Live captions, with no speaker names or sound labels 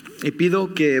y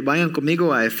pido que vayan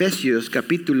conmigo a Efesios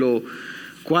capítulo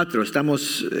 4.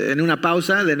 Estamos en una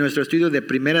pausa de nuestro estudio de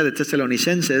Primera de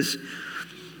Tesalonicenses,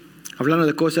 hablando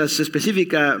de cosas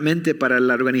específicamente para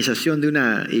la organización de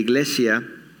una iglesia.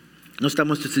 No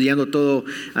estamos estudiando todo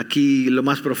aquí lo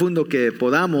más profundo que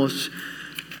podamos,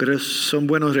 pero son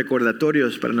buenos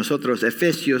recordatorios para nosotros.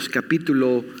 Efesios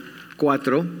capítulo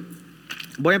 4.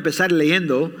 Voy a empezar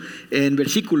leyendo en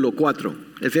versículo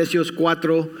 4. Efesios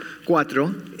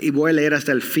 4:4, y voy a leer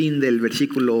hasta el fin del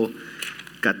versículo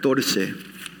 14.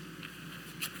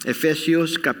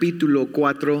 Efesios capítulo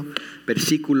 4,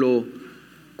 versículo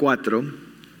 4.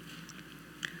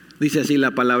 Dice así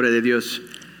la palabra de Dios: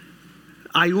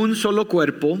 hay un solo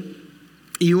cuerpo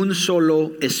y un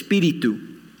solo espíritu,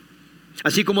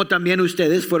 así como también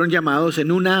ustedes fueron llamados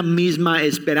en una misma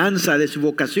esperanza de su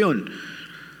vocación.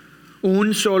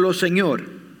 Un solo Señor,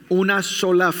 una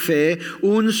sola fe,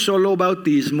 un solo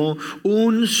bautismo,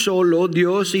 un solo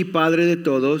Dios y Padre de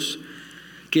todos,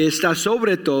 que está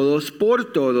sobre todos,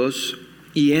 por todos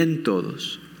y en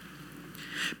todos.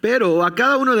 Pero a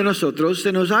cada uno de nosotros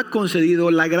se nos ha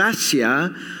concedido la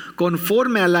gracia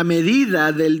conforme a la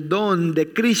medida del don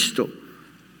de Cristo.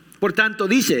 Por tanto,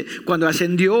 dice, cuando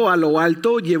ascendió a lo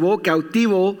alto, llevó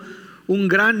cautivo un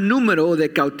gran número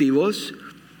de cautivos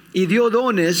y dio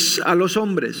dones a los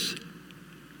hombres.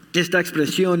 Esta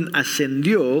expresión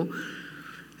ascendió,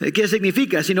 ¿qué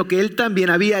significa? Sino que Él también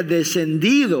había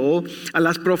descendido a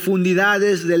las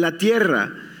profundidades de la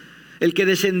tierra. El que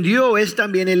descendió es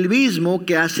también el mismo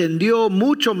que ascendió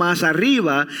mucho más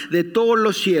arriba de todos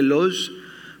los cielos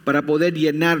para poder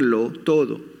llenarlo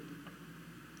todo.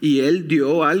 Y Él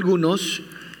dio a algunos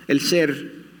el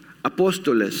ser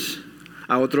apóstoles,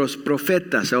 a otros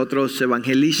profetas, a otros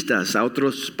evangelistas, a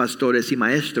otros pastores y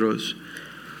maestros,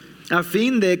 a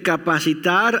fin de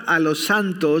capacitar a los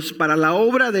santos para la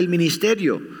obra del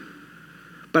ministerio,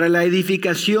 para la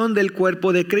edificación del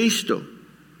cuerpo de Cristo,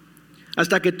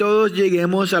 hasta que todos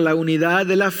lleguemos a la unidad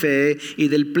de la fe y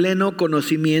del pleno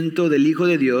conocimiento del Hijo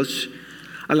de Dios,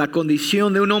 a la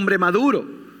condición de un hombre maduro,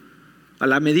 a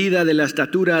la medida de la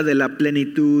estatura de la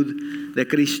plenitud de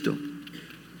Cristo.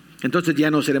 Entonces ya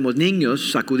no seremos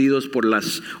niños sacudidos por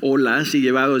las olas y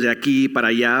llevados de aquí para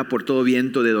allá por todo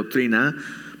viento de doctrina,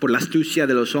 por la astucia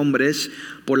de los hombres,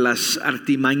 por las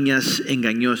artimañas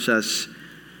engañosas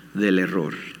del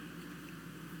error.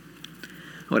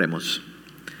 Oremos.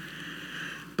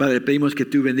 Padre, pedimos que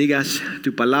tú bendigas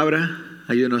tu palabra,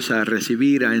 ayúdanos a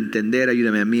recibir, a entender,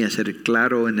 ayúdame a mí a ser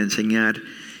claro en enseñar,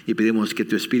 y pedimos que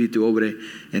tu Espíritu obre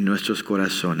en nuestros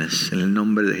corazones. En el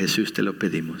nombre de Jesús te lo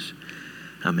pedimos.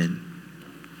 Amén.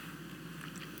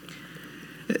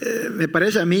 Me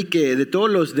parece a mí que de todos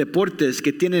los deportes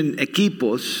que tienen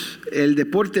equipos, el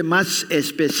deporte más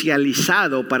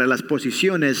especializado para las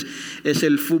posiciones es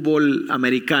el fútbol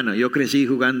americano. Yo crecí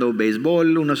jugando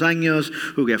béisbol unos años,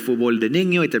 jugué fútbol de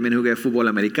niño y también jugué fútbol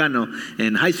americano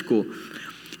en high school.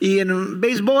 Y en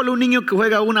béisbol, un niño que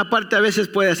juega una parte a veces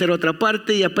puede hacer otra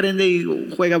parte y aprende y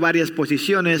juega varias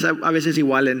posiciones, a veces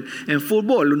igual en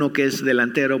fútbol. Uno que es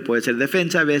delantero puede ser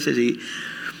defensa a veces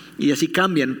y así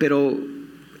cambian, pero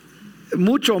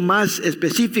mucho más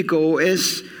específico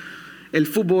es el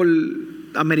fútbol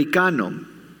americano.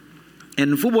 En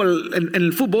el fútbol, en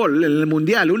el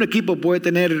mundial, un equipo puede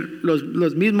tener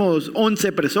los mismos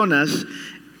 11 personas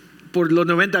por los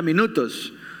 90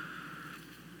 minutos.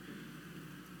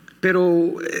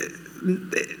 Pero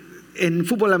en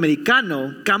fútbol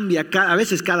americano cambia a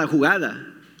veces cada jugada.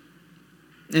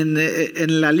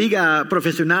 En la liga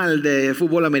profesional de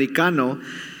fútbol americano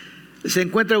se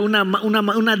encuentra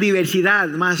una diversidad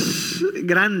más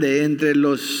grande entre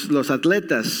los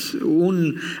atletas.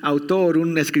 Un autor,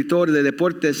 un escritor de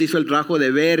deportes hizo el trabajo de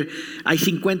ver, hay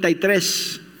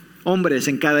 53 hombres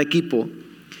en cada equipo.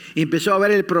 Y empezó a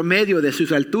ver el promedio de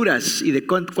sus alturas y de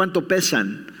cuánto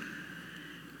pesan.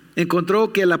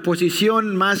 Encontró que la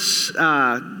posición más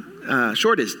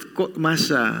shortest,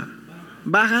 más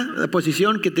baja, la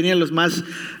posición que tenían los más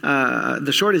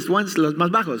the shortest ones, los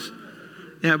más bajos,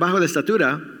 bajo de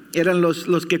estatura, eran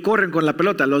los que corren con la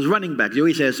pelota, los running backs. Yo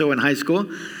hice eso en high school.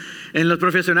 En los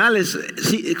profesionales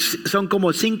son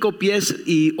como 5 pies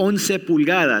y 11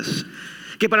 pulgadas,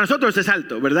 que para nosotros es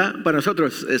alto, ¿verdad? Para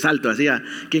nosotros es alto, así a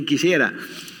quien quisiera.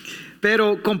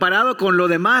 Pero comparado con lo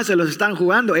demás, se los están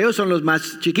jugando. Ellos son los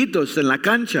más chiquitos en la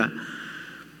cancha.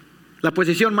 La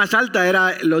posición más alta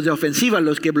era los de ofensiva,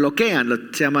 los que bloquean,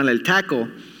 se llaman el tackle.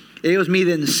 Ellos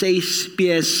miden 6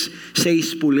 pies,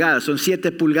 6 pulgadas. Son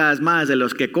 7 pulgadas más de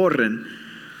los que corren.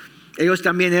 Ellos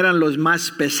también eran los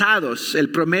más pesados. El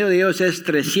promedio de ellos es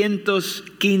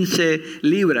 315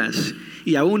 libras.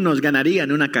 y aún nos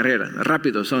ganarían una carrera.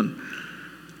 Rápidos son.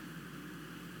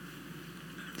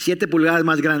 7 pulgadas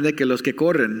más grande que los que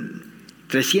corren.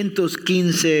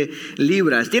 315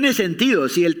 libras. Tiene sentido.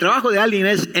 Si el trabajo de alguien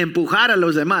es empujar a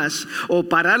los demás o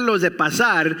pararlos de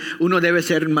pasar, uno debe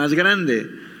ser más grande.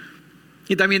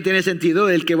 Y también tiene sentido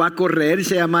el que va a correr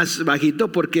sea más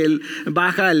bajito, porque él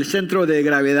baja el centro de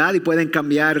gravedad y pueden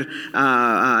cambiar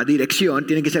a dirección.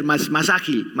 Tienen que ser más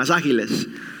ágiles.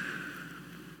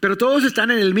 Pero todos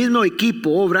están en el mismo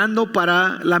equipo, obrando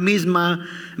para la misma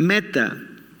meta.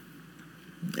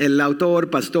 El autor,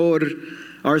 pastor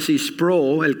R.C.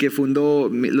 Sproul, el que fundó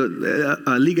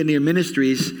Ligonier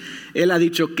Ministries, él ha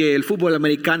dicho que el fútbol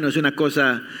americano es una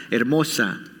cosa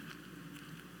hermosa.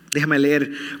 Déjame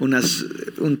leer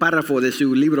un párrafo de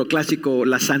su libro clásico,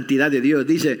 La Santidad de Dios.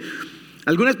 Dice: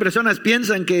 algunas personas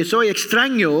piensan que soy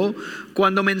extraño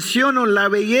cuando menciono la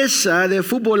belleza de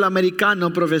fútbol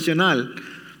americano profesional.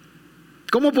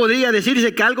 ¿Cómo podría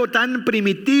decirse que algo tan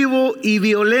primitivo y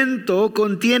violento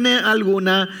contiene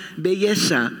alguna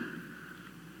belleza?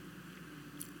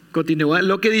 Continúa: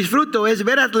 lo que disfruto es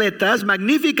ver atletas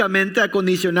magníficamente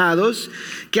acondicionados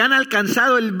que han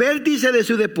alcanzado el vértice de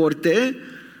su deporte,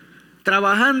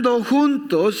 trabajando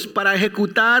juntos para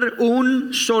ejecutar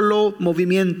un solo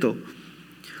movimiento.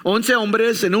 11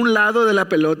 hombres en un lado de la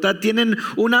pelota tienen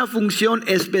una función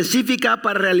específica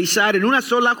para realizar en una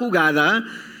sola jugada,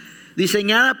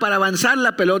 diseñada para avanzar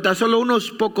la pelota solo unos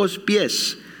pocos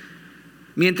pies,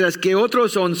 mientras que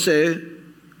otros 11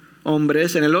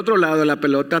 hombres en el otro lado de la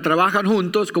pelota trabajan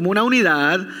juntos como una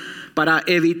unidad para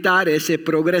evitar ese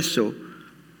progreso.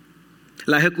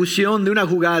 La ejecución de una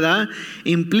jugada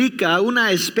implica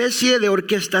una especie de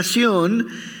orquestación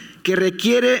que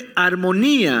requiere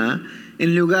armonía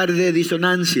en lugar de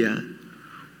disonancia.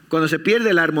 Cuando se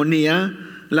pierde la armonía,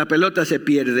 la pelota se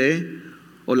pierde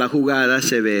o la jugada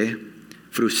se ve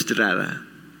frustrada.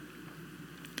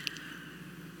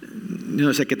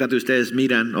 No sé qué tanto ustedes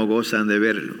miran o gozan de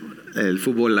ver el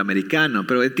fútbol americano,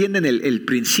 pero entienden el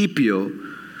principio.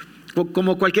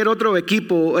 Como cualquier otro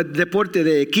deporte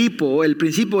de equipo, el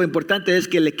principio importante es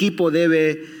que el equipo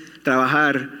debe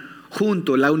trabajar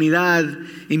junto. La unidad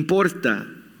importa.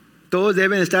 Todos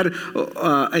deben estar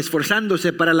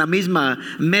esforzándose para la misma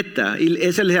meta, y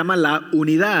eso se llama la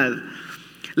unidad.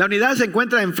 La unidad se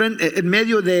encuentra en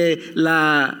medio de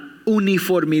la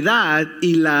uniformidad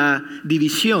y la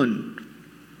división.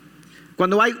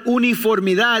 Cuando hay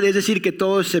uniformidad, es decir, que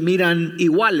todos se miran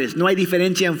iguales, no hay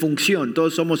diferencia en función,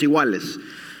 todos somos iguales.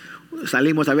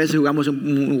 Salimos a veces, jugamos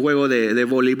un juego de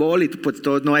voleibol y pues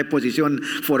todos, no hay posición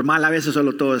formal, a veces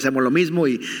solo todos hacemos lo mismo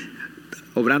y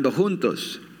obrando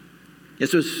juntos.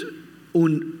 Eso es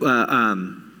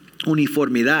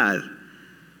uniformidad.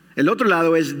 El otro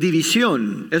lado es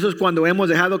división. Eso es cuando hemos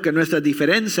dejado que nuestras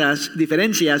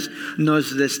diferencias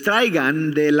nos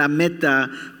distraigan de la meta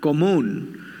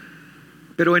común.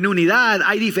 Pero en unidad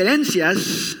hay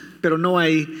diferencias, pero no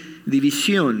hay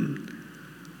división.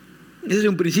 Ese es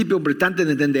un principio importante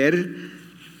de entender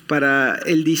para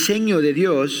el diseño de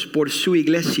Dios por su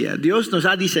iglesia. Dios nos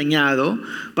ha diseñado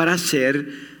para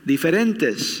ser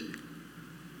diferentes.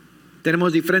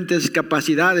 Tenemos diferentes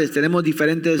capacidades, tenemos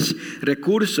diferentes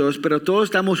recursos, pero todos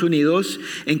estamos unidos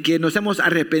en que nos hemos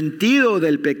arrepentido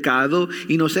del pecado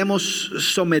y nos hemos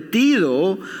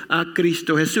sometido a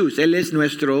Cristo Jesús. Él es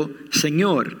nuestro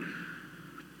Señor.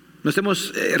 Nos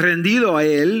hemos rendido a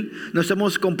Él, nos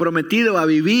hemos comprometido a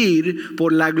vivir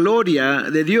por la gloria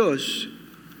de Dios.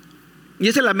 Y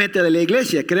esa es la meta de la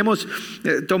iglesia. Queremos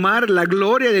tomar la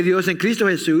gloria de Dios en Cristo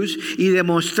Jesús y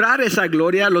demostrar esa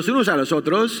gloria los unos a los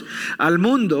otros, al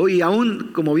mundo y aún,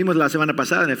 como vimos la semana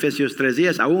pasada en Efesios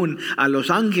 3:10, aún a los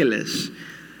ángeles.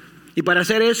 Y para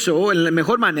hacer eso, en la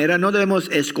mejor manera, no debemos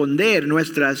esconder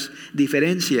nuestras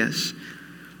diferencias.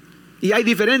 Y hay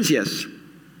diferencias.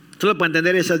 Solo para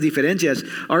entender esas diferencias,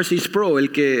 R.C. Sproul,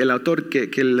 el autor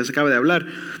que les acaba de hablar,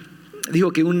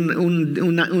 dijo que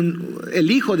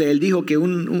el hijo de él dijo que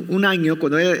un año,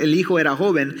 cuando el hijo era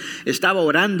joven, estaba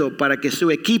orando para que su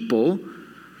equipo,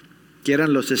 que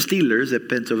eran los Steelers de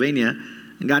Pennsylvania,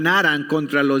 ganaran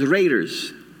contra los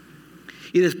Raiders.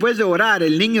 Y después de orar,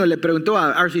 el niño le preguntó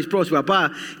a R.C. Sproul, su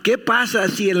papá, ¿qué pasa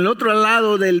si en el otro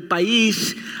lado del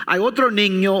país hay otro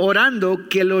niño orando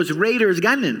que los Raiders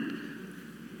ganen?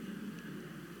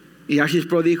 Y R.C.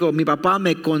 Sproul dijo, mi papá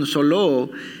me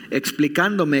consoló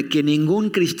explicándome que ningún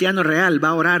cristiano real va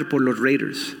a orar por los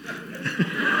Raiders.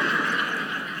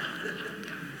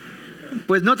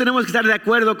 Pues no tenemos que estar de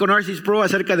acuerdo con R.C. Sproul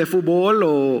acerca de fútbol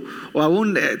o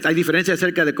aún hay diferencias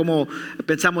acerca de cómo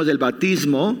pensamos del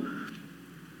bautismo.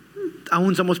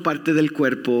 Aún somos parte del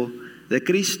cuerpo de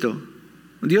Cristo.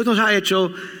 Dios nos ha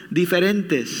hecho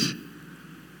diferentes.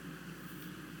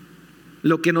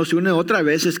 Lo que nos une otra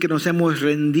vez es que nos hemos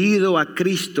rendido a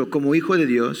Cristo como Hijo de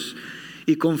Dios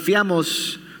y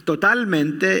confiamos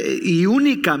totalmente y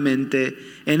únicamente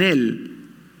en Él.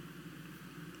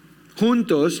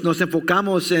 Juntos nos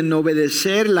enfocamos en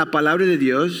obedecer la palabra de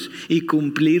Dios y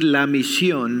cumplir la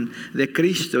misión de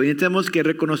Cristo. Y tenemos que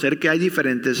reconocer que hay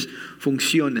diferentes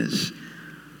funciones.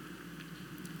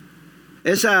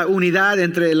 Esa unidad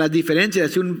entre las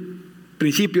diferencias es un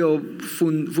principio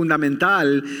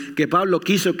fundamental que Pablo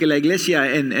quiso que la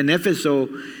iglesia en Éfeso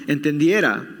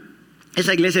entendiera.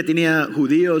 Esa iglesia tenía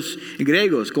judíos y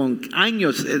griegos con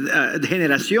años,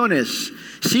 generaciones,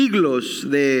 siglos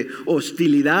de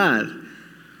hostilidad,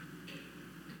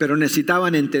 pero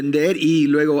necesitaban entender y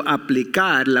luego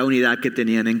aplicar la unidad que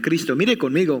tenían en Cristo. Mire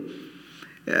conmigo,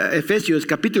 Efesios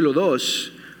capítulo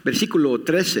 2, versículo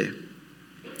 13.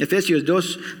 Efesios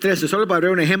 2:13, solo para ver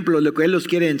un ejemplo de lo que Él nos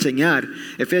quiere enseñar.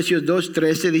 Efesios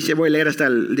 2:13 dice, voy a leer hasta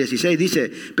el 16,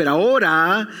 dice: pero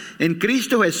ahora en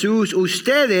Cristo Jesús,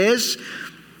 ustedes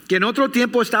que en otro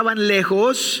tiempo estaban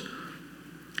lejos,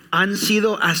 han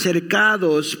sido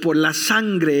acercados por la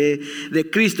sangre de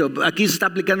Cristo. Aquí se está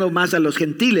aplicando más a los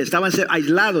gentiles, estaban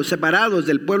aislados, separados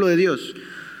del pueblo de Dios.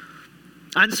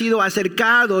 Han sido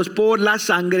acercados por la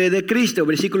sangre de Cristo.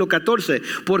 Versículo 14.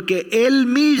 Porque Él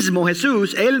mismo,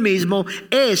 Jesús, Él mismo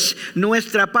es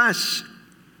nuestra paz.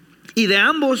 Y de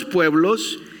ambos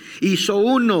pueblos hizo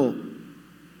uno,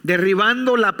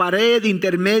 derribando la pared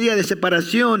intermedia de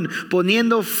separación,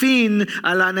 poniendo fin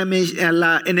a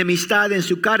la enemistad en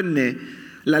su carne,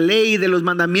 la ley de los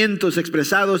mandamientos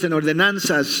expresados en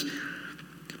ordenanzas,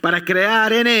 para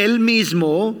crear en Él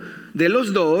mismo de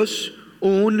los dos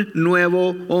un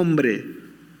nuevo hombre,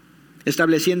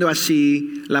 estableciendo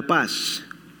así la paz.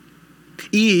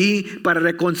 Y para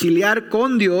reconciliar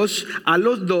con Dios a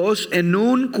los dos en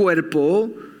un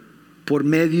cuerpo por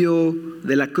medio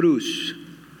de la cruz,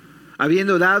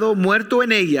 habiendo dado muerto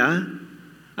en ella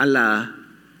a la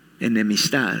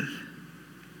enemistad.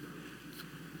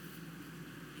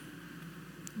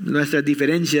 Nuestras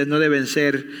diferencias no deben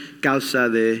ser causa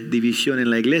de división en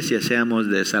la iglesia, seamos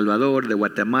de Salvador, de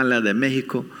Guatemala, de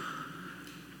México.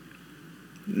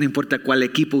 No importa cuál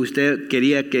equipo usted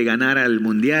quería que ganara el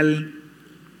mundial,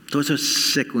 todo eso es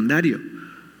secundario.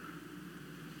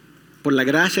 Por la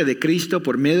gracia de Cristo,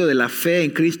 por medio de la fe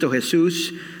en Cristo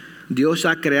Jesús, Dios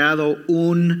ha creado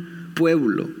un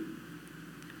pueblo.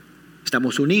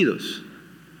 Estamos unidos.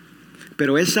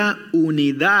 Pero esa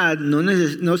unidad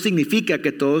no significa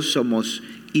que todos somos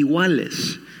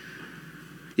iguales.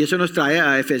 Y eso nos trae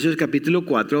a Efesios capítulo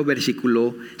 4,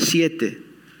 versículo 7.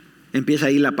 Empieza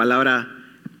ahí la palabra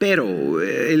pero.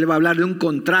 Él va a hablar de un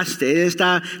contraste. Él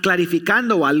está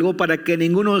clarificando algo para que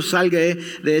ninguno salga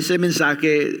de ese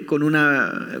mensaje con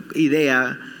una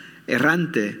idea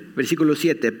errante. Versículo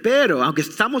 7. Pero, aunque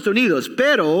estamos unidos,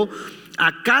 pero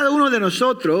a cada uno de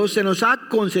nosotros se nos ha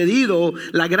concedido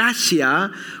la gracia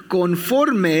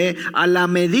conforme a la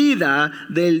medida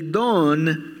del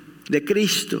don de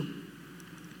Cristo.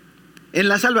 En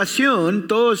la salvación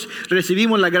todos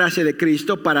recibimos la gracia de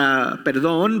Cristo para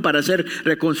perdón, para ser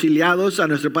reconciliados a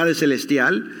nuestro Padre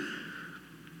Celestial.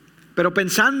 Pero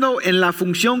pensando en la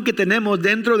función que tenemos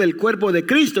dentro del cuerpo de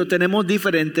Cristo, tenemos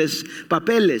diferentes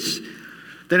papeles.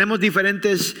 Tenemos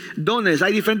diferentes dones,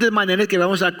 hay diferentes maneras que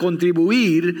vamos a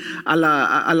contribuir a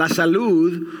la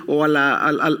salud o a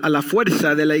la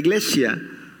fuerza de la iglesia.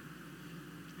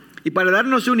 Y para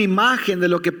darnos una imagen de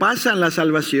lo que pasa en la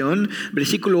salvación,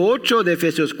 versículo 8 de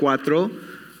Efesios 4,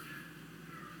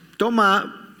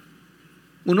 toma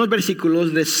unos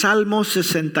versículos de Salmo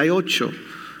 68.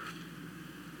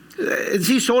 En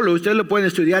sí solo, ustedes lo pueden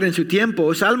estudiar en su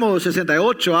tiempo. Salmo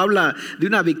 68 habla de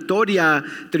una victoria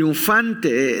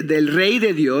triunfante del Rey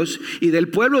de Dios y del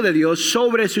pueblo de Dios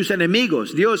sobre sus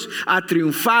enemigos. Dios ha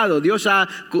triunfado, Dios ha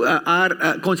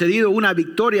concedido una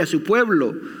victoria a su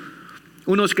pueblo.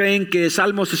 Unos creen que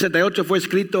Salmo 68 fue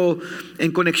escrito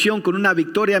en conexión con una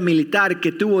victoria militar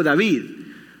que tuvo David.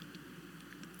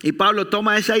 Y Pablo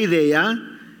toma esa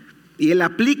idea y él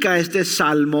aplica este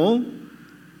salmo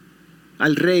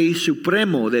al Rey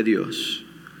Supremo de Dios,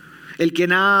 el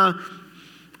quien ha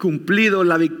cumplido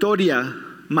la victoria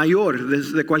mayor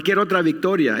de cualquier otra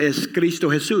victoria, es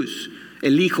Cristo Jesús,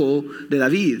 el Hijo de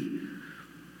David.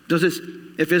 Entonces,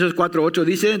 Efesios 4:8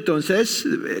 dice, entonces,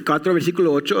 4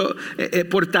 versículo 8,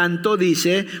 por tanto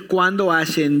dice, cuando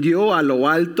ascendió a lo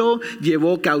alto,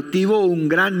 llevó cautivo un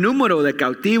gran número de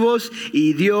cautivos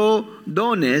y dio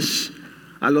dones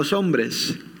a los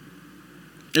hombres.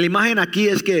 La imagen aquí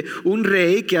es que un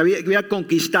rey que había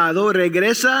conquistado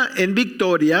regresa en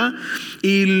victoria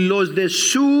y los de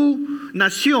su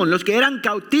nación, los que eran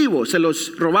cautivos, se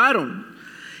los robaron.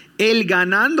 Él,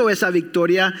 ganando esa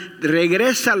victoria,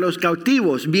 regresa a los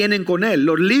cautivos, vienen con él,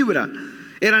 los libra.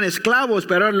 Eran esclavos,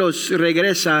 pero ahora los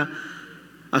regresa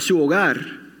a su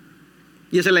hogar.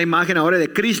 Y esa es la imagen ahora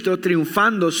de Cristo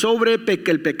triunfando sobre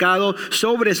el pecado,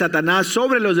 sobre Satanás,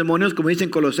 sobre los demonios, como dicen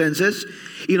Colosenses,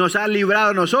 y nos ha librado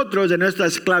a nosotros de nuestra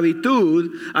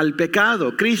esclavitud al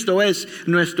pecado. Cristo es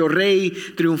nuestro Rey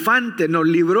triunfante, nos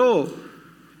libró.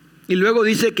 Y luego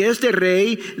dice que este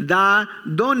Rey da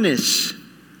dones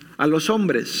a los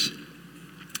hombres.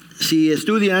 Si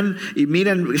estudian y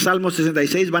miran Salmo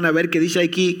 66, van a ver que dice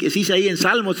aquí, que dice ahí en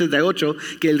Salmo 68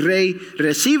 que el rey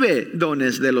recibe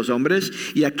dones de los hombres,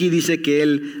 y aquí dice que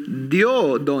él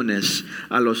dio dones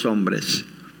a los hombres.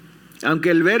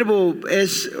 Aunque el verbo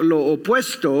es lo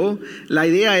opuesto, la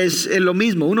idea es lo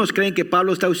mismo. Unos creen que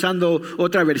Pablo está usando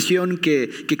otra versión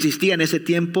que existía en ese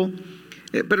tiempo.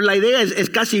 Pero la idea es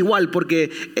casi igual,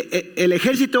 porque el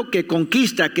ejército que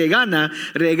conquista, que gana,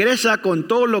 regresa con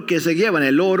todo lo que se llevan,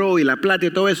 el oro y la plata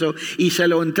y todo eso, y se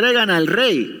lo entregan al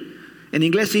rey. En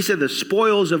inglés se dice the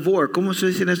spoils of war. ¿Cómo se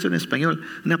dice esto en español?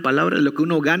 Una palabra, lo que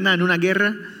uno gana en una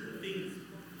guerra.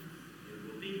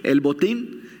 El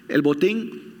botín.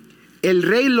 El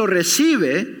rey lo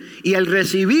recibe, y al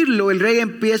recibirlo el rey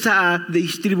empieza a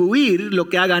distribuir lo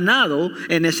que ha ganado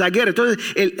en esa guerra. Entonces,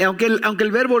 aunque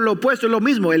el verbo lo opuesto es lo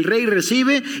mismo, el rey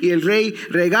recibe y el rey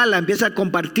regala, empieza a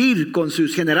compartir con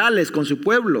sus generales, con su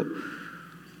pueblo.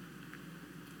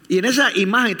 Y en esa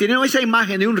imagen, tenemos esa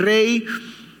imagen de un rey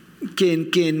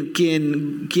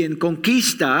quien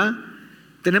conquista,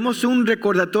 tenemos un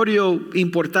recordatorio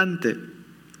importante.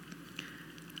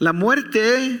 La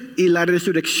muerte y la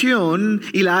resurrección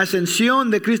y la ascensión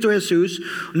de Cristo Jesús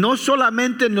no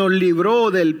solamente nos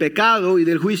libró del pecado y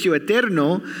del juicio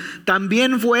eterno,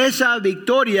 también fue esa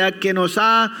victoria que nos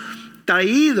ha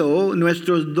traído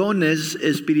nuestros dones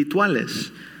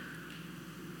espirituales.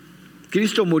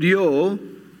 Cristo murió,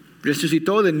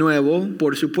 resucitó de nuevo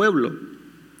por su pueblo.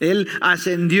 Él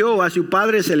ascendió a su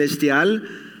Padre Celestial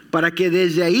para que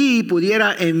desde ahí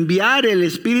pudiera enviar el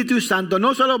Espíritu Santo,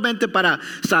 no solamente para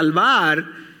salvar,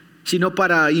 sino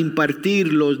para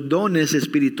impartir los dones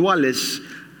espirituales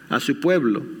a su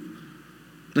pueblo.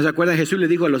 ¿No se acuerdan? Jesús le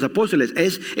dijo a los apóstoles,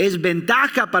 es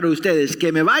ventaja para ustedes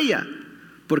que me vaya,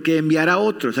 porque enviará a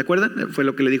otros. ¿Se acuerdan? Fue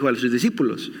lo que le dijo a sus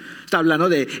discípulos. Está hablando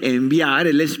de enviar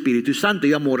el Espíritu Santo,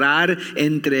 iba a morar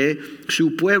entre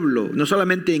su pueblo, no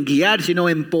solamente en guiar, sino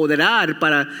empoderar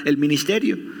para el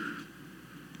ministerio.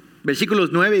 Versículos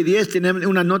 9 y 10 tienen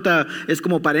una nota, es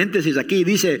como paréntesis aquí,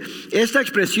 dice, esta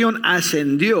expresión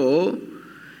ascendió,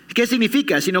 ¿qué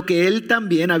significa? Sino que él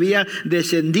también había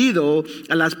descendido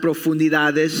a las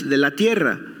profundidades de la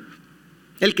tierra.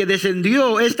 El que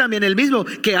descendió es también el mismo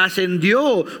que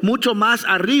ascendió mucho más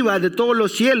arriba de todos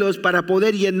los cielos para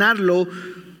poder llenarlo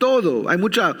todo. Hay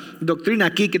mucha doctrina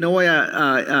aquí que no voy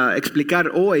a explicar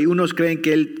hoy. Unos creen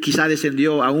que él quizá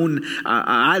descendió aún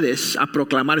a Hades a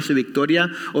proclamar su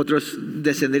victoria. Otros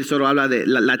descender solo habla de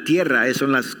la tierra. Eso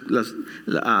son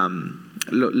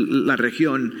la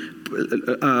región,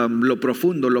 lo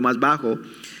profundo, lo más bajo.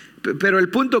 Pero el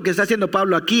punto que está haciendo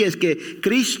Pablo aquí es que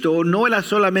Cristo no era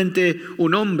solamente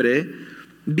un hombre,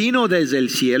 vino desde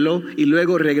el cielo y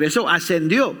luego regresó,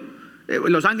 ascendió.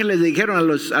 Los ángeles le dijeron a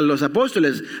los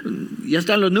apóstoles, ya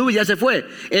están los nubes, ya se fue.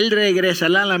 Él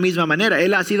regresará de la misma manera.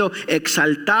 Él ha sido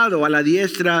exaltado a la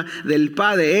diestra del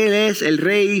Padre. Él es el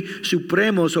Rey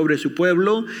supremo sobre su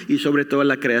pueblo y sobre toda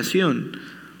la creación.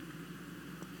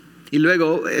 Y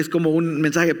luego es como un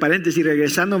mensaje paréntesis,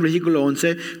 regresando al versículo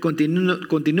 11,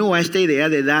 continúa esta idea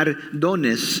de dar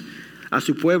dones a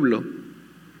su pueblo.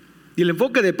 Y el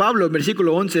enfoque de Pablo en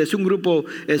versículo 11 es un grupo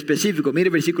específico. Mire,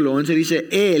 versículo 11 dice,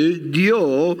 Él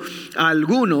dio a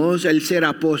algunos el ser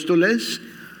apóstoles,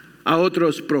 a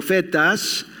otros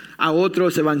profetas, a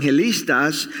otros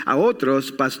evangelistas, a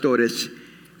otros pastores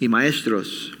y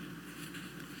maestros.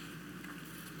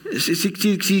 Si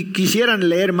quisieran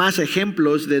leer más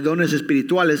ejemplos de dones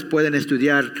espirituales, pueden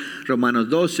estudiar Romanos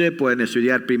 12, pueden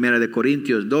estudiar 1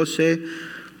 Corintios 12.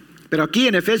 Pero aquí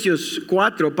en Efesios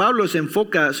 4, Pablo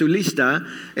enfoca su lista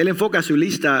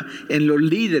en los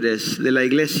líderes de la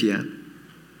iglesia.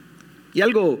 Y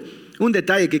un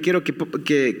detalle que quiero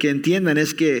que entiendan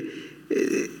es que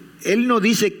él no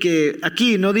dice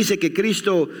que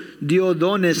Cristo dio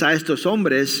dones a estos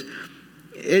hombres.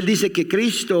 Él dice que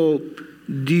Cristo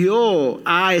dio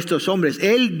a estos hombres,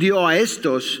 Él dio a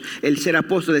estos el ser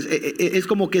apóstoles. Es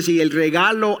como que si el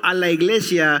regalo a la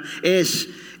iglesia es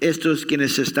estos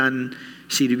quienes están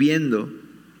sirviendo.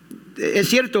 Es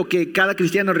cierto que cada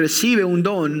cristiano recibe un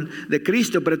don de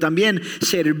Cristo, pero también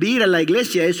servir a la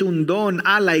iglesia es un don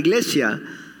a la iglesia.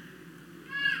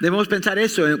 Debemos pensar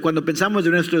eso cuando pensamos de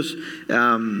nuestros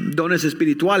dones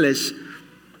espirituales.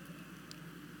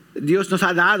 Dios nos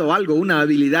ha dado algo, una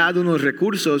habilidad, unos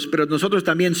recursos, pero nosotros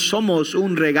también somos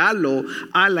un regalo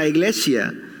a la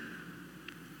iglesia.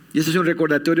 Y ese es un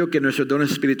recordatorio que nuestros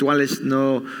dones espirituales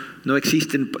no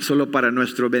existen solo para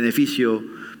nuestro beneficio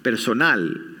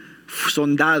personal.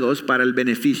 Son dados para el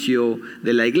beneficio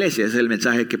de la iglesia. Ese es el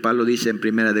mensaje que Pablo dice en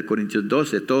 1 Corintios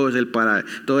 12. Todo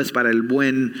es para el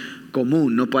buen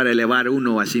común, no para elevar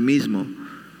uno a sí mismo.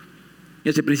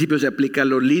 Ese principio se aplica a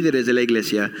los líderes de la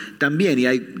iglesia también, y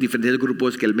hay diferentes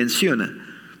grupos que él menciona.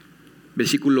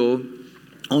 Versículo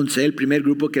 11, el primer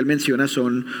grupo que él menciona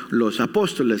son los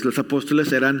apóstoles. Los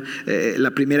apóstoles eran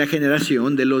la primera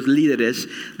generación de los líderes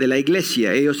de la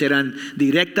iglesia. Ellos eran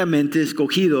directamente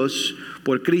escogidos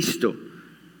por Cristo.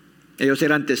 Ellos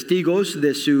eran testigos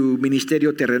de su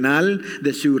ministerio terrenal,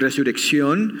 de su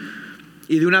resurrección.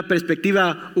 Y de una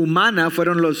perspectiva humana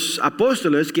fueron los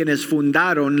apóstoles quienes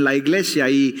fundaron la iglesia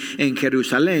ahí en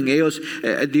Jerusalén.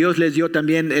 Dios les dio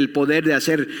también el poder de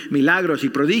hacer milagros y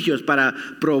prodigios para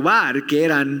probar que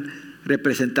eran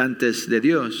representantes de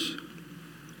Dios.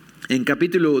 En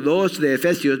capítulo 2 de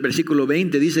Efesios, versículo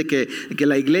 20, dice que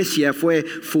la iglesia fue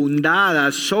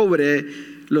fundada sobre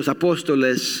los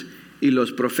apóstoles y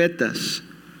los profetas.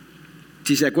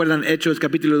 Si se acuerdan, Hechos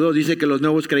capítulo 2 dice que los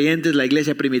nuevos creyentes, la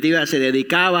iglesia primitiva, se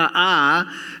dedicaba a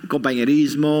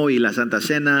compañerismo y la Santa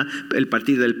Cena, el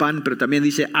partir del pan, pero también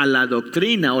dice a la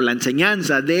doctrina o la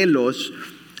enseñanza de los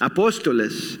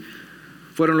apóstoles.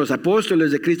 Fueron los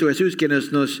apóstoles de Cristo Jesús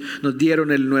quienes nos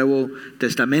dieron el Nuevo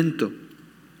Testamento.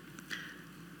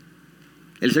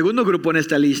 El segundo grupo en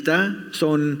esta lista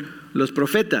son los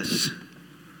profetas.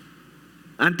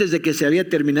 Antes de que se había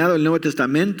terminado el Nuevo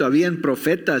Testamento, habían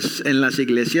profetas en las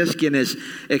iglesias quienes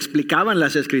explicaban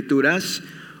las Escrituras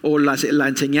o la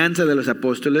enseñanza de los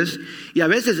apóstoles, y a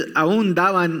veces aún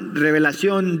daban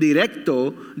revelación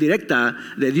directa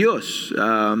de Dios.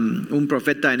 Un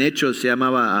profeta en Hechos se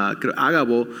llamaba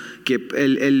Ágabo, que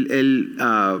él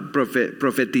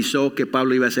profetizó que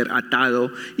Pablo iba a ser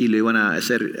atado y lo iban a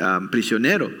hacer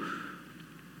prisionero.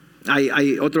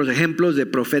 Hay otros ejemplos de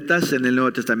profetas en el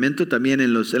Nuevo Testamento, también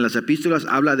en las epístolas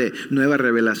habla de nueva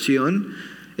revelación.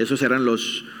 Esos eran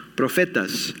los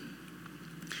profetas.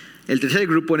 El tercer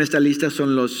grupo en esta lista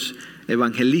son los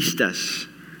evangelistas.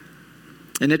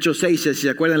 En Hechos 6, si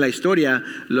se acuerdan la historia,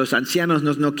 los ancianos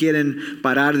no quieren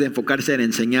parar de enfocarse en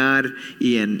enseñar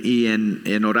y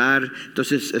en orar.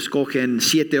 Entonces escogen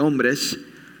 7 hombres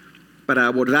para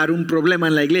abordar un problema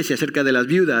en la iglesia acerca de las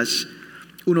viudas.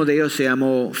 Uno de ellos se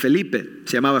llamaba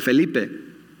Felipe.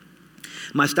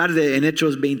 Más tarde en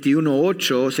Hechos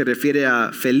 21:8 se refiere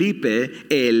a Felipe,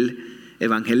 el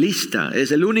evangelista.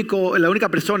 Es la única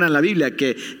persona en la Biblia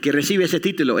que recibe ese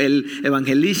título, el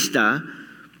evangelista.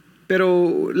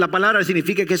 Pero la palabra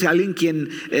significa que es alguien quien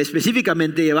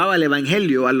específicamente llevaba el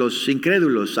evangelio a los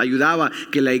incrédulos, ayudaba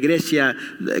que la iglesia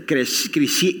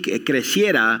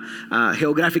creciera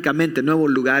geográficamente en nuevos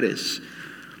lugares.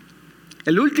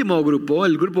 El último grupo,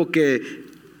 el grupo que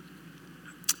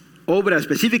obra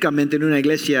específicamente en una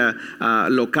iglesia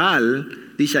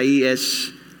local, dice ahí,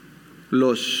 es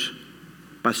los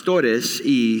pastores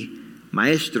y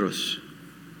maestros.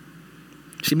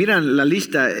 Si miran la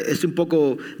lista, es un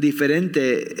poco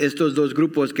diferente estos dos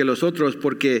grupos que los otros,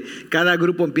 porque cada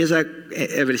grupo empieza,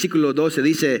 el versículo 12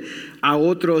 dice, a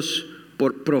otros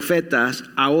profetas,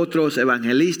 a otros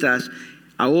evangelistas,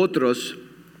 a otros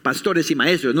pastores y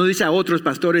maestros. No dice a otros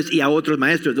pastores y a otros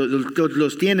maestros,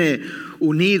 los tiene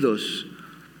unidos.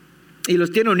 Y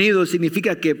los tiene unidos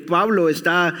significa que Pablo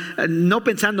está no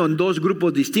pensando en dos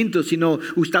grupos distintos, sino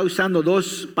está usando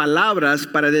dos palabras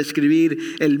para describir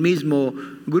el mismo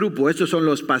grupo. Estos son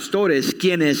los pastores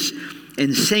quienes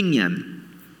enseñan.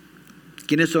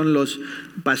 ¿Quiénes son los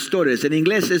pastores? En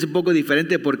inglés es un poco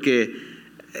diferente porque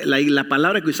la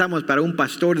palabra que usamos para un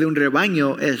pastor de un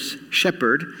rebaño es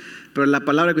shepherd, pero la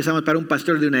palabra que usamos para un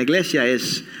pastor de una iglesia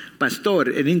es pastor,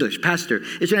 en inglés, pastor.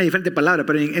 Es una diferente palabra,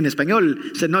 pero en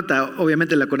español se nota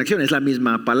obviamente la conexión, es la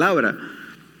misma palabra.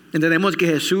 Entendemos que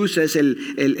Jesús es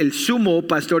el sumo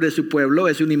pastor de su pueblo,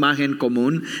 es una imagen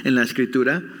común en la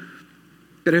Escritura.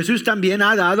 Pero Jesús también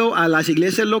ha dado a las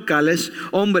iglesias locales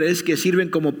hombres que sirven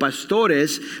como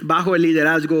pastores bajo el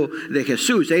liderazgo de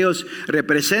Jesús. Ellos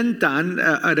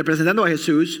representando a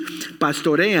Jesús,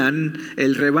 pastorean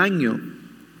el rebaño.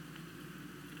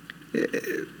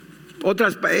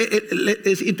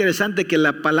 Es interesante que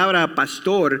la palabra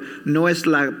pastor no es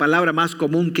la palabra más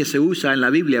común que se usa en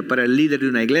la Biblia para el líder de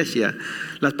una iglesia.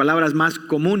 Las palabras más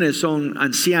comunes son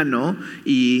anciano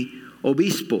y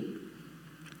obispo.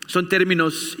 Son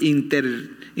términos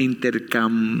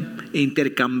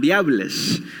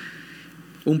intercambiables.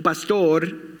 Un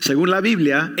pastor, según la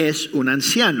Biblia, es un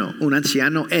anciano. Un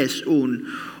anciano es un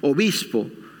obispo.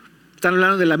 Están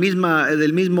hablando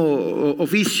del mismo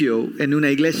oficio en una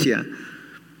iglesia.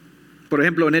 Por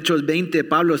ejemplo, en Hechos 20,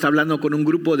 Pablo está hablando con un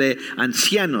grupo de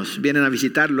ancianos. Vienen a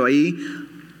visitarlo ahí.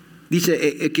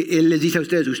 Él les dice a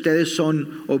ustedes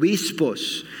son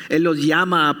obispos. Él los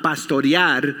llama a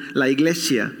pastorear la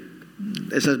iglesia.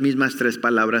 Esas mismas 3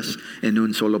 palabras en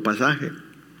un solo pasaje.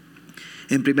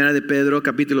 En 1 de Pedro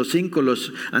capítulo 5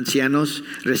 los ancianos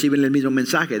reciben el mismo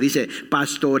mensaje. Dice,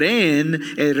 pastoreen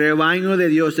el rebaño de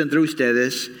Dios entre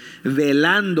ustedes,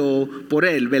 velando por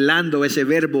él. Velando, ese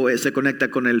verbo se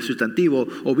conecta con el sustantivo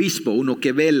obispo, uno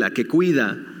que vela, que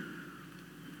cuida.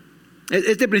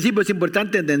 Este principio es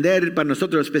importante entender para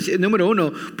nosotros, número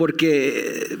 1,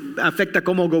 porque afecta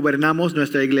cómo gobernamos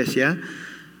nuestra iglesia.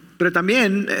 Pero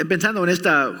también, pensando en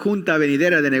esta junta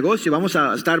venidera de negocio, vamos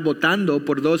a estar votando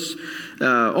por 2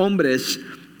 hombres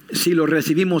si los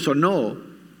recibimos o no.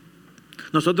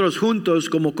 Nosotros juntos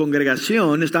como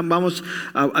congregación vamos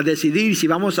a decidir si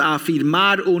vamos a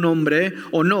afirmar un hombre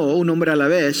o no, un hombre a la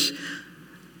vez.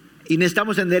 Y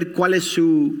necesitamos entender cuál es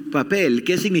su papel,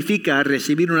 qué significa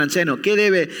recibir un anciano, qué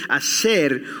debe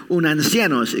hacer un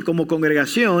anciano. Como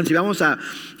congregación, si vamos a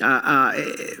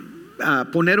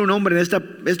poner un hombre en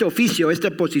este oficio,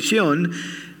 esta posición,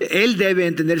 él debe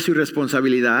entender su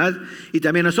responsabilidad y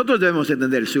también nosotros debemos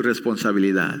entender su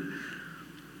responsabilidad.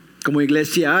 Como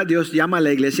iglesia, Dios llama a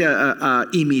la iglesia a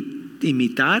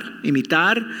imitar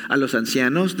a los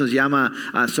ancianos, nos llama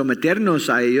a someternos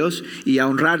a ellos y a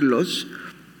honrarlos.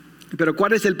 Pero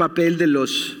 ¿cuál es el papel de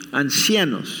los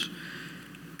ancianos?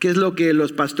 ¿Qué es lo que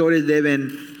los pastores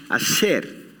deben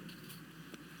hacer?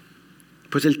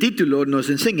 Pues el título nos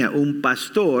enseña, un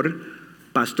pastor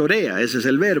pastorea, ese es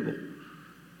el verbo.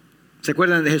 ¿Se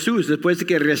acuerdan de Jesús? Después de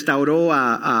que restauró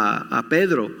a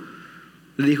Pedro,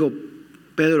 le dijo,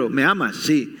 Pedro, ¿me amas?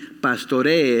 Sí,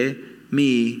 pastoree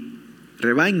mi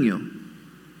rebaño.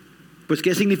 Pues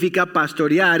 ¿qué significa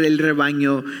pastorear el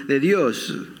rebaño de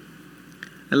Dios?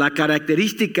 La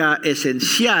característica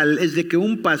esencial es de que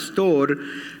un pastor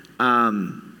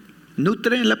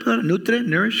nutre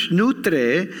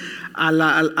a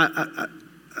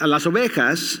las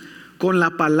ovejas con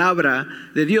la palabra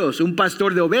de Dios. Un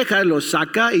pastor de ovejas los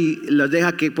saca y los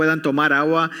deja que puedan tomar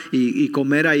agua y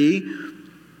comer ahí.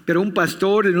 Pero un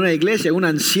pastor en una iglesia, un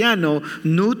anciano,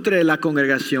 nutre la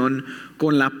congregación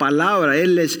con la palabra.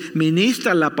 Él les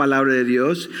ministra la palabra de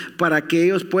Dios para que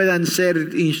ellos puedan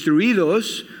ser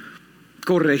instruidos,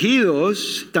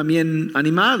 corregidos, también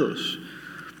animados.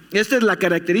 Esta es la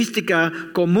característica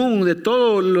común de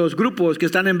todos los grupos que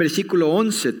están en versículo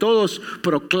 11. Todos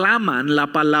proclaman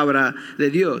la palabra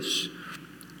de Dios.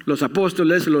 Los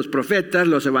apóstoles, los profetas,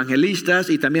 los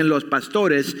evangelistas y también los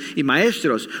pastores y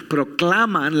maestros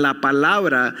proclaman la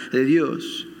palabra de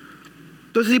Dios.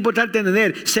 Entonces es importante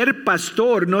entender, ser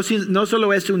pastor no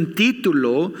solo es un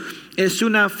título, es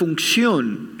una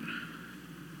función.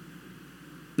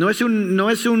 No es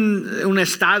un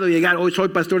estado llegar, hoy soy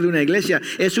pastor de una iglesia,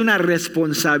 es una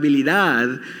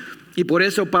responsabilidad. Y por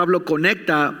eso Pablo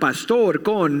conecta pastor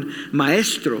con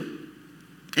maestro.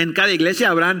 En cada iglesia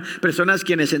habrán personas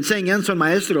quienes enseñan, son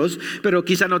maestros, pero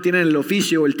quizá no tienen el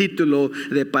oficio o el título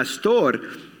de pastor.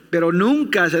 Pero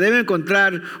nunca se debe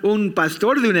encontrar un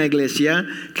pastor de una iglesia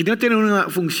que no tiene una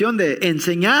función de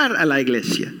enseñar a la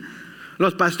iglesia.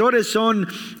 Los pastores son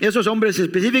esos hombres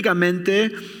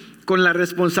específicamente con la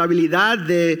responsabilidad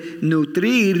de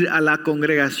nutrir a la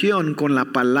congregación con la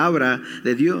palabra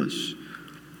de Dios.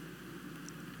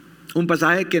 Un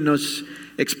pasaje que nos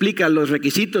explica los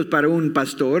requisitos para un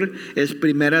pastor es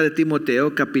 1 de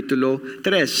Timoteo capítulo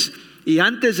 3. Y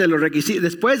antes de los requisitos,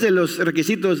 después de los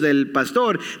requisitos del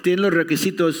pastor, tienen los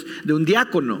requisitos de un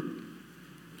diácono.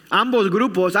 Ambos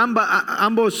grupos,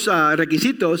 ambos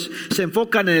requisitos se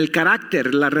enfocan en el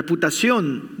carácter, la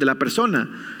reputación de la persona.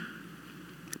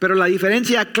 Pero la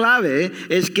diferencia clave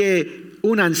es que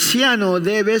un anciano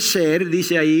debe ser,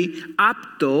 dice ahí,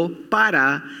 apto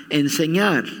para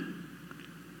enseñar.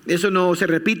 Eso no se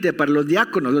repite para los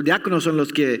diáconos. Los diáconos son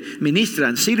los que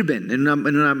ministran, sirven en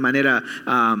una manera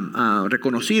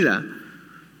reconocida.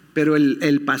 Pero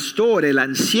el pastor, el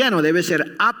anciano, debe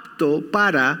ser apto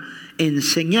para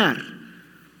enseñar.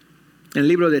 En el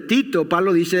libro de Tito,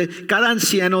 Pablo dice, cada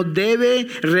anciano debe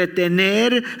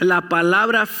retener la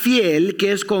palabra fiel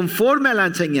que es conforme a la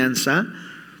enseñanza,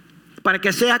 para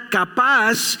que sea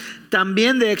capaz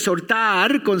también de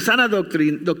exhortar con sana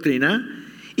doctrina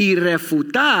y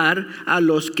refutar a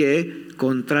los que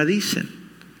contradicen.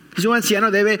 Un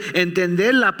anciano debe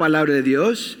entender la palabra de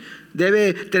Dios,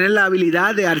 debe tener la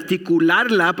habilidad de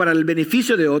articularla para el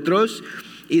beneficio de otros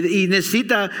y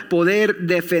necesita poder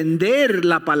defender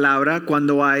la palabra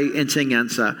cuando hay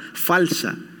enseñanza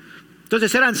falsa.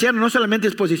 Entonces, ser anciano no solamente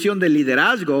es posición de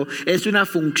liderazgo, es una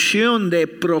función de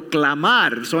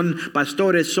proclamar. Son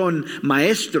pastores, son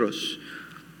maestros.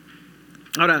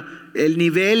 Ahora, el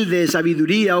nivel de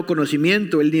sabiduría o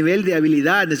conocimiento, el nivel de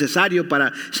habilidad necesario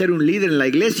para ser un líder en la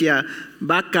iglesia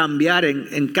va a cambiar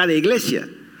en cada iglesia.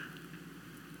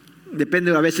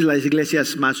 Depende a veces de las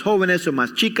iglesias más jóvenes o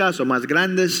más chicas o más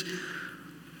grandes.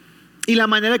 Y la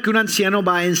manera que un anciano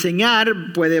va a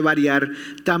enseñar puede variar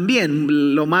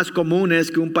también. Lo más común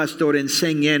es que un pastor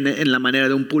enseñe en la manera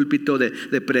de un púlpito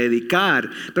de predicar.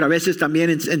 Pero a veces también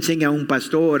enseña un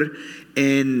pastor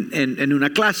en una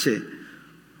clase.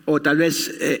 O tal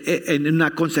vez en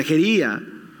una consejería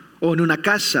o en una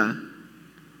casa.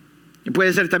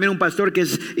 Puede ser también un pastor que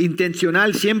es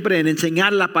intencional siempre en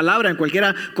enseñar la palabra en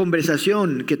cualquier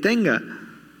conversación que tenga.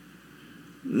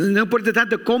 No importa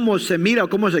tanto cómo se mira o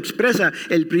cómo se expresa,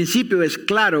 el principio es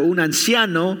claro. Un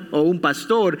anciano o un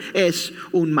pastor es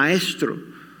un maestro.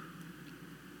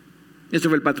 Este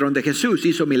fue el patrón de Jesús.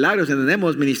 Hizo milagros,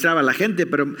 entendemos, ministraba a la gente,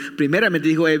 pero primeramente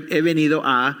dijo, he venido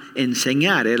a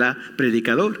enseñar. Era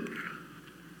predicador.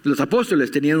 Los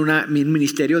apóstoles tenían un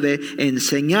ministerio de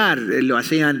enseñar. Lo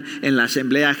hacían en la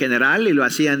asamblea general y lo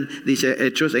hacían, dice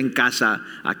Hechos, en casa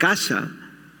a casa.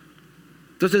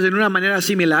 Entonces, en una manera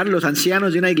similar, los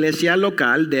ancianos de una iglesia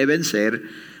local deben ser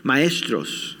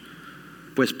maestros.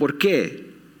 Pues, ¿por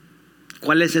qué?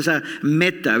 ¿Cuál es esa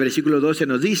meta? Versículo 12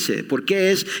 nos dice, ¿por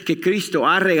qué es que Cristo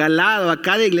ha regalado a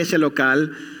cada iglesia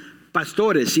local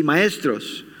pastores y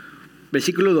maestros?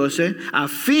 Versículo 12,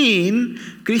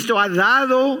 Cristo ha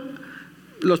dado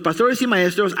los pastores y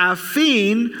maestros a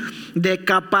fin de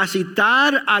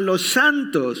capacitar a los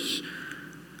santos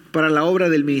para la obra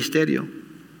del ministerio,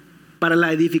 para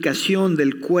la edificación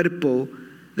del cuerpo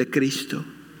de Cristo.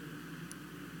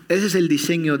 Ese es el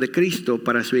diseño de Cristo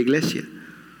para su iglesia.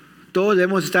 Todos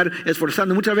debemos estar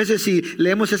esforzando. Muchas veces si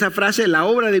leemos esa frase, la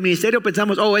obra del ministerio,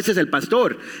 pensamos, ese es el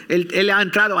pastor. Él ha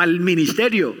entrado al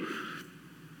ministerio.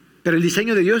 Pero el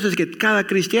diseño de Dios es que cada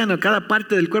cristiano, cada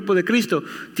parte del cuerpo de Cristo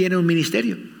tiene un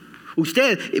ministerio.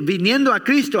 Usted, viniendo a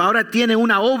Cristo, ahora tiene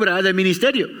una obra de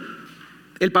ministerio.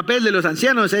 El papel de los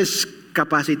ancianos es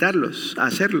capacitarlos a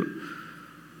hacerlo.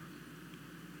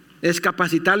 Es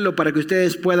capacitarlo para que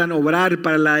ustedes puedan obrar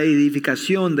para la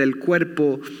edificación del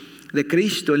cuerpo de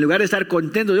Cristo. En lugar de estar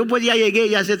contentos, yo pues ya llegué,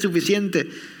 ya es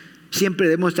suficiente. Siempre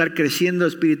debemos estar creciendo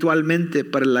espiritualmente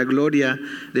para la gloria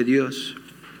de Dios.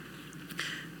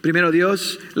 Primero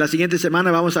Dios, la siguiente semana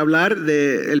vamos a hablar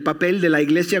del papel de la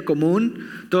iglesia común.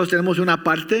 Todos tenemos una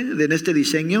parte en este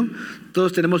diseño.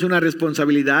 Todos tenemos una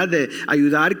responsabilidad de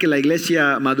ayudar que la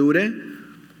iglesia madure.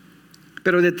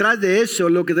 Pero detrás de eso,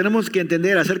 lo que tenemos que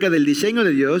entender acerca del diseño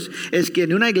de Dios es que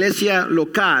en una iglesia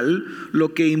local,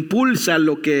 lo que impulsa,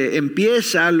 lo que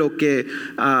empieza, lo que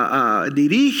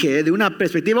dirige de una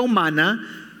perspectiva humana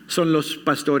son los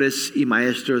pastores y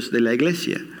maestros de la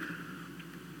iglesia.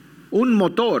 Un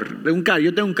motor de un carro,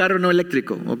 yo tengo un carro no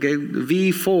eléctrico,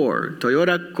 V4,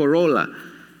 Toyota Corolla.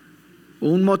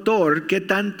 Un motor, ¿qué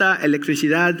tanta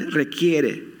electricidad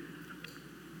requiere?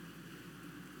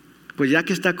 Pues ya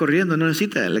que está corriendo no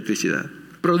necesita electricidad.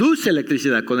 Produce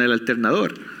electricidad con el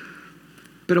alternador.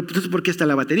 Pero entonces, ¿por qué está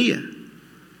la batería?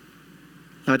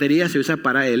 La batería se usa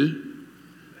para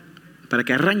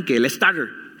que arranque, el starter,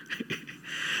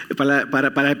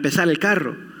 para empezar el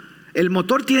carro. El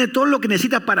motor tiene todo lo que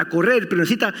necesita para correr, pero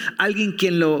necesita alguien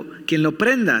quien lo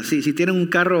prenda. Si tienen un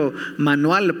carro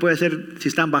manual, puede ser si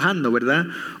están bajando, ¿verdad?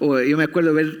 O yo me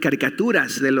acuerdo de ver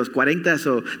caricaturas de los 40s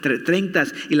o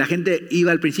 30s y la gente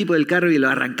iba al principio del carro y lo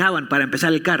arrancaban para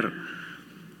empezar el carro.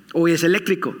 Hoy es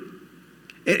eléctrico.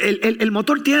 El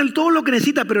motor tiene todo lo que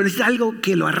necesita, pero necesita algo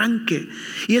que lo arranque.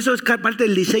 Y eso es parte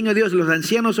del diseño de Dios. Los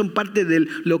ancianos son parte de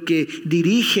lo que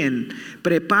dirigen,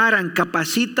 preparan,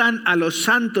 capacitan a los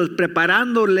santos,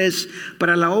 preparándoles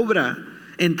para la obra,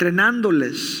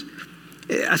 entrenándoles,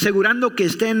 asegurando que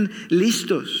estén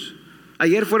listos.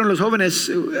 Ayer fueron los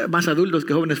jóvenes, más adultos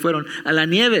que jóvenes, fueron a la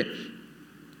nieve.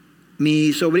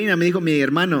 Mi sobrina me dijo, mi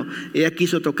hermano, ella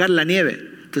quiso tocar la nieve.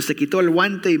 Entonces se quitó el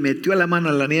guante y metió la mano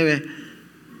a la nieve.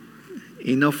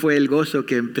 Y no fue el gozo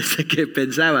que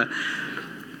pensaba.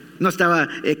 no estaba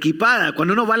equipada.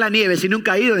 Cuando uno va a la nieve sin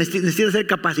nunca ha ido, necesita ser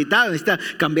capacitado, necesita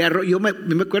cambiar. Yo me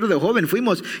acuerdo de joven,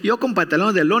 fuimos, yo con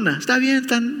pantalones de lona, está bien,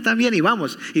 y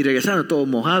vamos. Y regresando todo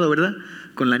mojado, ¿verdad?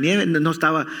 Con la nieve, no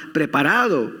estaba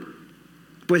preparado.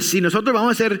 Pues si nosotros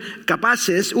vamos a ser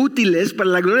capaces, útiles para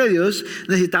la gloria de Dios,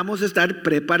 necesitamos estar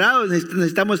preparados,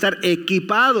 necesitamos estar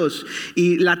equipados.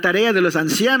 Y la tarea de los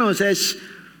ancianos es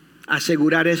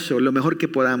asegurar eso lo mejor que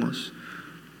podamos.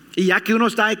 Y ya que uno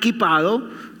está equipado,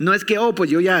 no es que, pues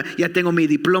yo ya tengo mi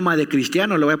diploma de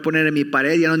cristiano, lo voy a poner en mi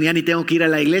pared, ya ni tengo que ir a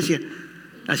la iglesia.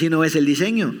 Así no es el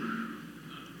diseño.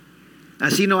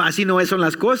 Así no son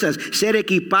las cosas. Ser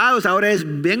equipados ahora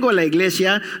vengo a la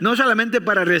iglesia no solamente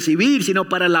para recibir, sino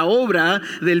para la obra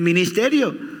del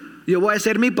ministerio. Yo voy a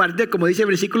hacer mi parte, como dice el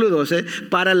versículo 12,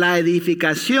 para la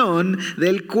edificación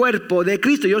del cuerpo de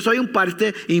Cristo. Yo soy un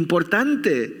parte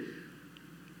importante.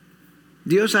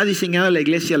 Dios ha diseñado la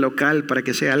iglesia local para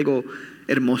que sea algo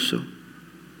hermoso.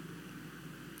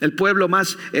 El pueblo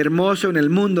más hermoso en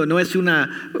el mundo no es una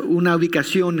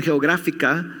ubicación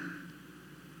geográfica.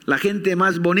 La gente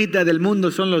más bonita del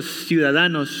mundo son los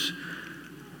ciudadanos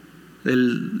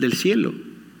del cielo,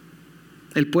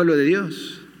 el pueblo de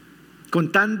Dios.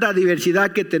 Con tanta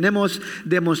diversidad que tenemos,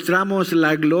 demostramos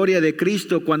la gloria de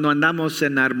Cristo cuando andamos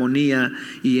en armonía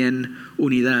y en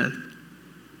unidad.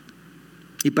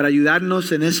 Y para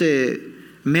ayudarnos en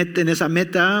esa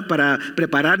meta, para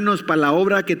prepararnos para la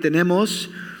obra que tenemos,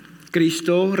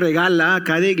 Cristo regala a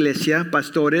cada iglesia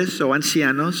pastores o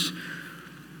ancianos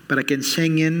para que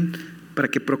enseñen, para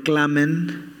que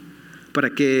proclamen, para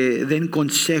que den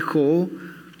consejo,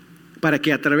 para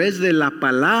que a través de la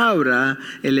palabra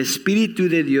el Espíritu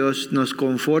de Dios nos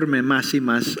conforme más y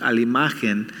más a la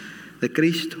imagen de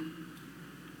Cristo.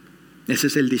 Ese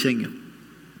es el diseño.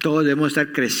 Todos debemos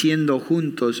estar creciendo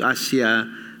juntos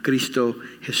hacia Cristo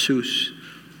Jesús.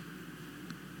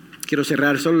 Quiero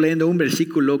cerrar solo leyendo un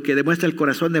versículo que demuestra el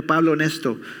corazón de Pablo en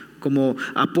esto. Como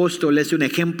apóstol es un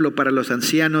ejemplo para los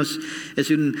ancianos, es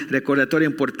un recordatorio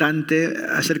importante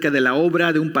acerca de la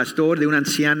obra de un pastor, de un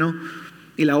anciano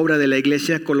y la obra de la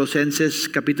iglesia. Colosenses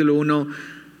capítulo 1,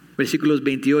 versículos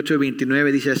 28 y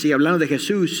 29 dice así, hablando de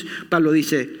Jesús, Pablo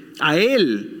dice, a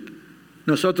Él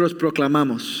nosotros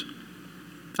proclamamos,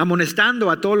 amonestando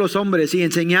a todos los hombres y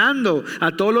enseñando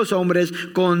a todos los hombres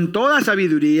con toda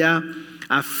sabiduría,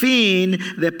 a fin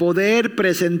de poder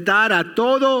presentar a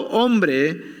todo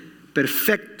hombre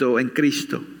perfecto en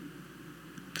Cristo.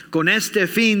 Con este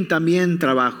fin también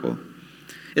trabajo,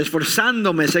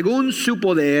 esforzándome según su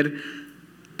poder,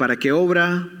 para que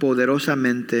obra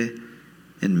poderosamente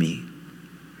en mí.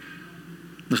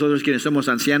 Nosotros quienes somos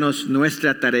ancianos,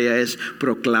 nuestra tarea es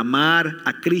proclamar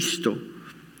a Cristo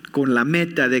con la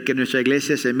meta de que nuestra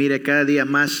iglesia se mire cada día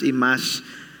más y más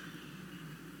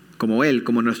como Él,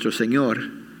 como nuestro Señor,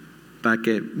 para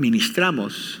que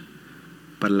ministramos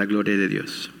para la gloria de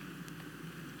Dios.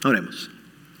 Oremos.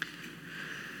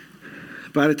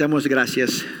 Padre, te damos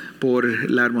gracias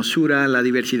por la hermosura, la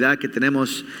diversidad que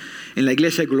tenemos en la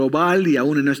iglesia global y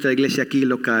aún en nuestra iglesia aquí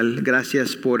local.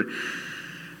 Gracias por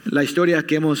la historia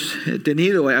que hemos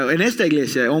tenido en esta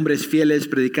iglesia, hombres fieles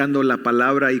predicando la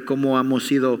palabra y cómo hemos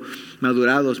sido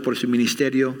madurados por su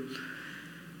ministerio.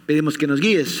 Pedimos que nos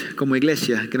guíes como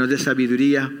iglesia, que nos des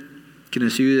sabiduría, que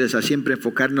nos ayudes a siempre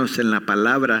enfocarnos en la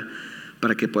palabra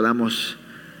para que podamos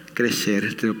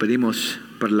crecer. Te lo pedimos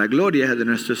por la gloria de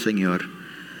nuestro Señor.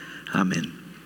 Amén.